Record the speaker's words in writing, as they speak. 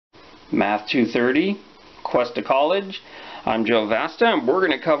Math 230, Cuesta College. I'm Joe Vasta, and we're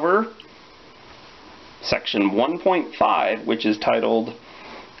going to cover section 1.5, which is titled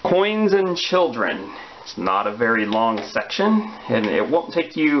Coins and Children. It's not a very long section, and it won't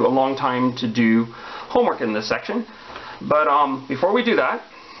take you a long time to do homework in this section. But before we do that,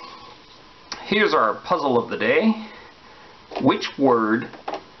 here's our puzzle of the day. Which word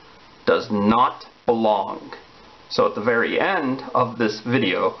does not belong? So at the very end of this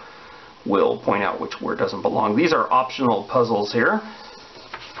video, we'll point out which word doesn't belong. These are optional puzzles here.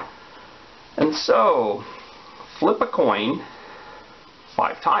 And so, flip a coin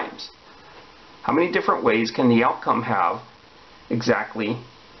 5 times. How many different ways can the outcome have exactly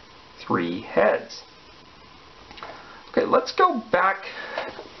 3 heads? Okay, let's go back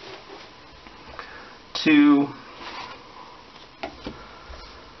to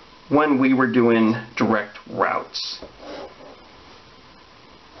when we were doing direct routes.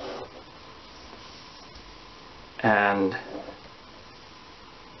 And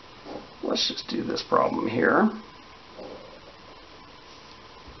let's just do this problem here.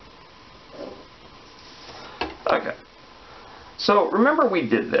 Okay. So remember we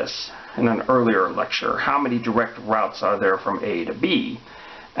did this in an earlier lecture. How many direct routes are there from A to B?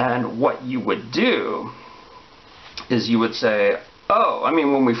 And what you would do is you would say,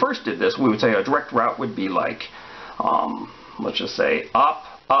 when we first did this, we would say a direct route would be like, let's just say up,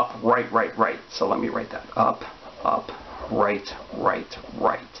 up, right, right, right. So let me write that. Up, up, right, right,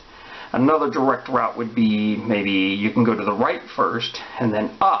 right. Another direct route would be maybe you can go to the right first and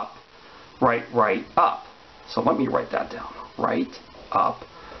then up, right, right, up. So let me write that down. Right, up,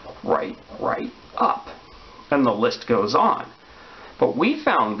 right, right, up. And the list goes on. But we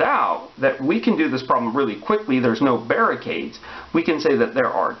found out that we can do this problem really quickly. There's no barricades. We can say that there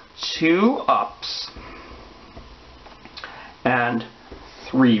are 2 ups and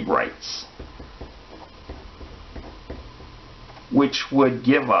 3 rights, which would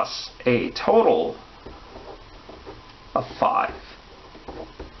give us a total of 5.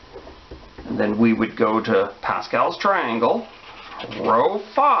 And then we would go to Pascal's triangle, row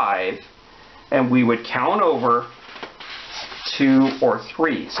 5, and we would count over 2 or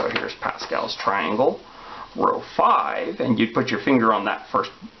 3. So here's Pascal's triangle, row 5, and you'd put your finger on that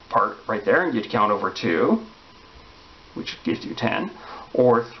first part right there, and you'd count over 2, which gives you 10,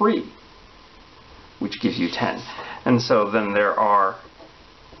 or 3, which gives you 10. And so then there are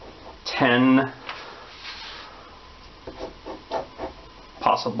 10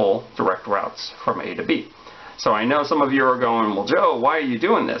 possible direct routes from A to B. So I know some of you are going, well, Joe, why are you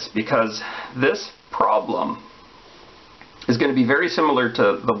doing this? Because this problem is going to be very similar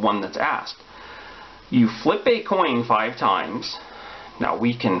to the one that's asked. You flip a coin 5 times. Now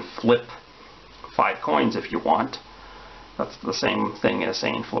we can flip 5 coins if you want. That's the same thing as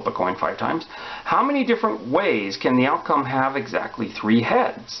saying flip a coin 5 times. How many different ways can the outcome have exactly 3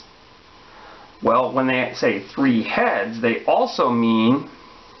 heads? Well, when they say 3 heads, they also mean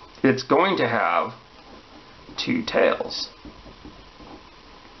it's going to have 2 tails.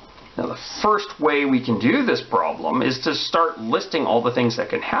 Now the first way we can do this problem is to start listing all the things that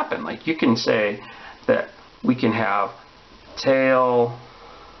can happen. Like you can say that we can have tail,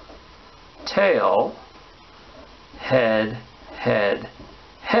 tail, head, head,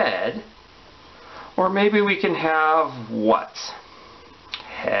 head, or maybe we can have what?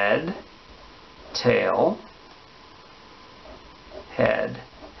 Head, tail, head,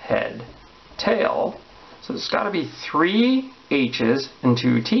 head, tail. So there's got to be 3 H's and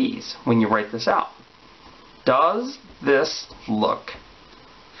 2 T's when you write this out. Does this look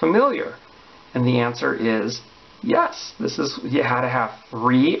familiar? And the answer is yes. You had to have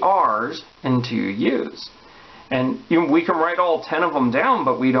 3 R's and 2 U's. And we can write all 10 of them down,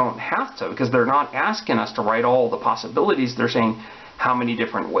 but we don't have to because they're not asking us to write all the possibilities. They're saying how many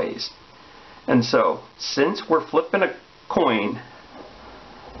different ways. And so since we're flipping a coin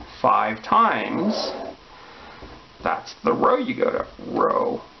 5 times, that's the row you go to,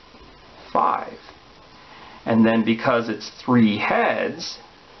 row 5. And then because it's 3 heads,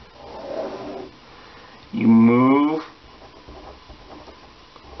 you move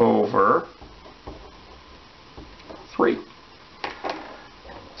over 3.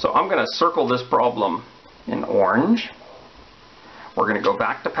 So I'm going to circle this problem in orange. We're going to go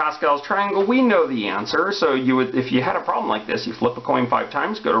back to Pascal's triangle. We know the answer. So you would, if you had a problem like this, you flip a coin 5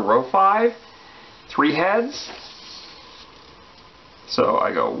 times, go to row 5, 3 heads. So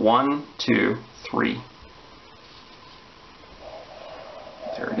I go 1, 2, 3.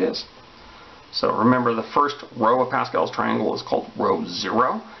 There it is. So remember the first row of Pascal's triangle is called row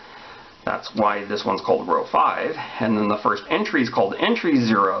 0. That's why this one's called row 5. And then the first entry is called entry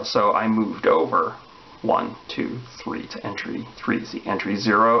 0. So I moved over 1, 2, 3 to entry 3. See, entry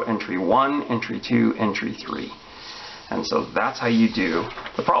 0, entry 1, entry 2, entry 3. And so that's how you do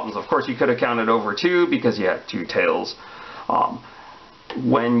the problems. Of course, you could have counted over 2 because you had 2 tails.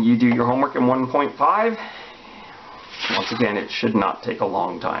 When you do your homework in 1.5, once again, it should not take a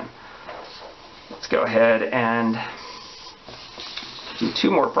long time. Let's go ahead and do 2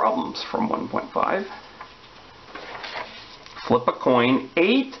 more problems from 1.5. Flip a coin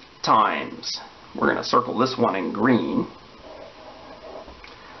 8 times. We're going to circle this one in green.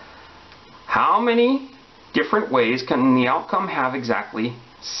 How many different ways can the outcome have exactly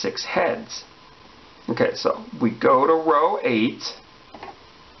 6 heads? Okay, so we go to row 8.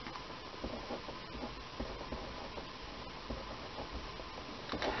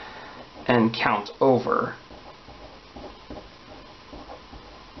 And count over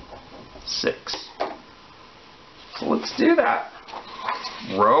 6. So let's do that.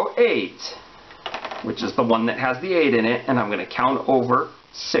 Row 8, which is the one that has the 8 in it, and I'm going to count over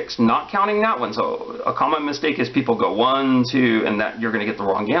 6, not counting that one. So a common mistake is people go 1, 2, and that you're going to get the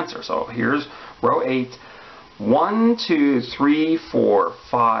wrong answer. So here's row 8. 1, 2, 3, 4,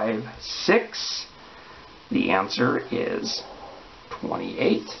 5, 6. The answer is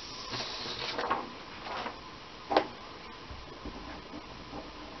 28.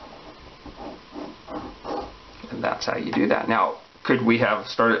 And that's how you do that. Now, could we have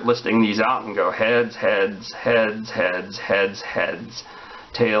started listing these out and go heads, heads, heads, heads, heads, heads,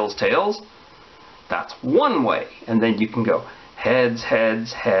 tails, tails? That's one way. And then you can go heads,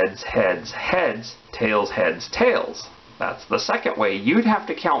 heads, heads, heads, heads, tails, heads, tails. That's the second way. You'd have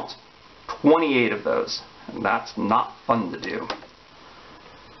to count 28 of those, and that's not fun to do.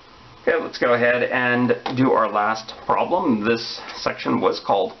 Okay, let's go ahead and do our last problem. This section was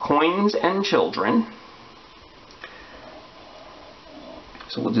called Coins and Children.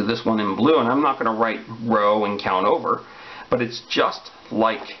 So we'll do this one in blue, and I'm not going to write row and count over, but it's just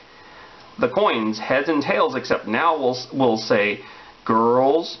like the coins, heads and tails, except now we'll say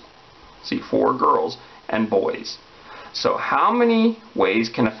girls, see 4 girls, and boys. So how many ways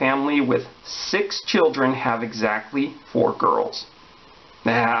can a family with 6 children have exactly 4 girls?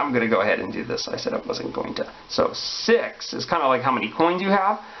 Nah, I'm going to go ahead and do this. I said I wasn't going to. So 6 is kind of like how many coins you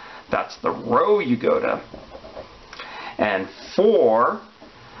have. That's the row you go to. And 4,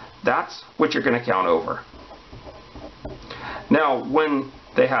 that's what you're going to count over. Now, when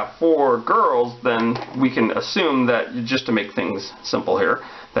they have 4 girls, then we can assume that, just to make things simple here,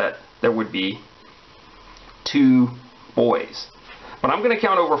 that there would be 2 boys. But I'm going to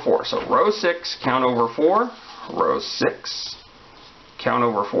count over 4. So row 6, count over 4. Row 6, count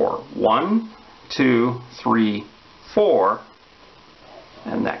over 4. 1, 2, 3, 4.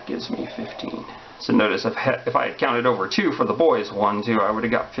 And that gives me 15. So notice if I had counted over 2 for the boys, 1, 2, I would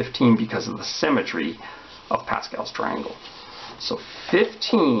have got 15 because of the symmetry of Pascal's triangle. So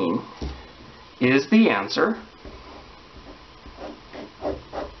 15 is the answer.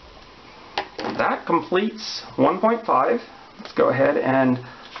 That completes 1.5. Let's go ahead and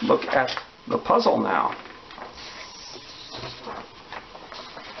look at the puzzle now.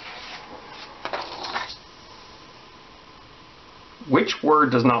 Which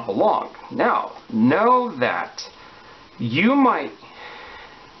word does not belong? Now, know that you might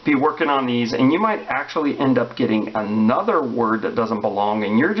be working on these and you might actually end up getting another word that doesn't belong,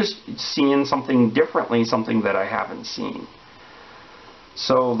 and you're just seeing something differently, something that I haven't seen.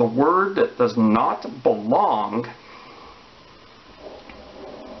 So the word that does not belong,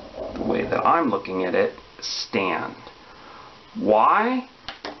 the way that I'm looking at it, stand. Why?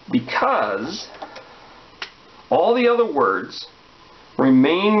 Because all the other words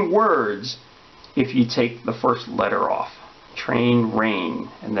remain words if you take the first letter off. Train, rain,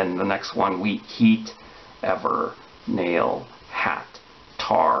 and then the next one, wheat, heat, ever, nail, hat,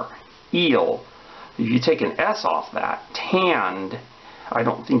 tar, eel. If you take an S off that, tanned, I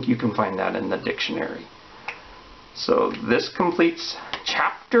don't think you can find that in the dictionary. So this completes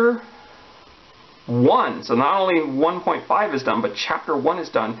chapter 1. So not only 1.5 is done, but chapter 1 is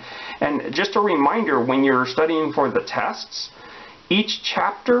done. And just a reminder, when you're studying for the tests, each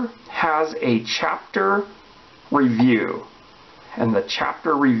chapter has a chapter review. And the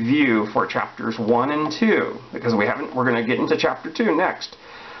chapter review for chapters 1 and 2, because we're going to get into chapter 2 next,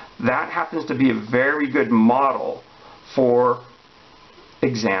 that happens to be a very good model for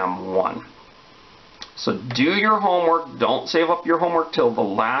exam 1. So do your homework. Don't save up your homework till the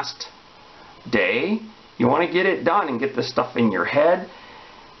last day. You want to get it done and get this stuff in your head.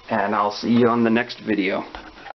 And I'll see you on the next video.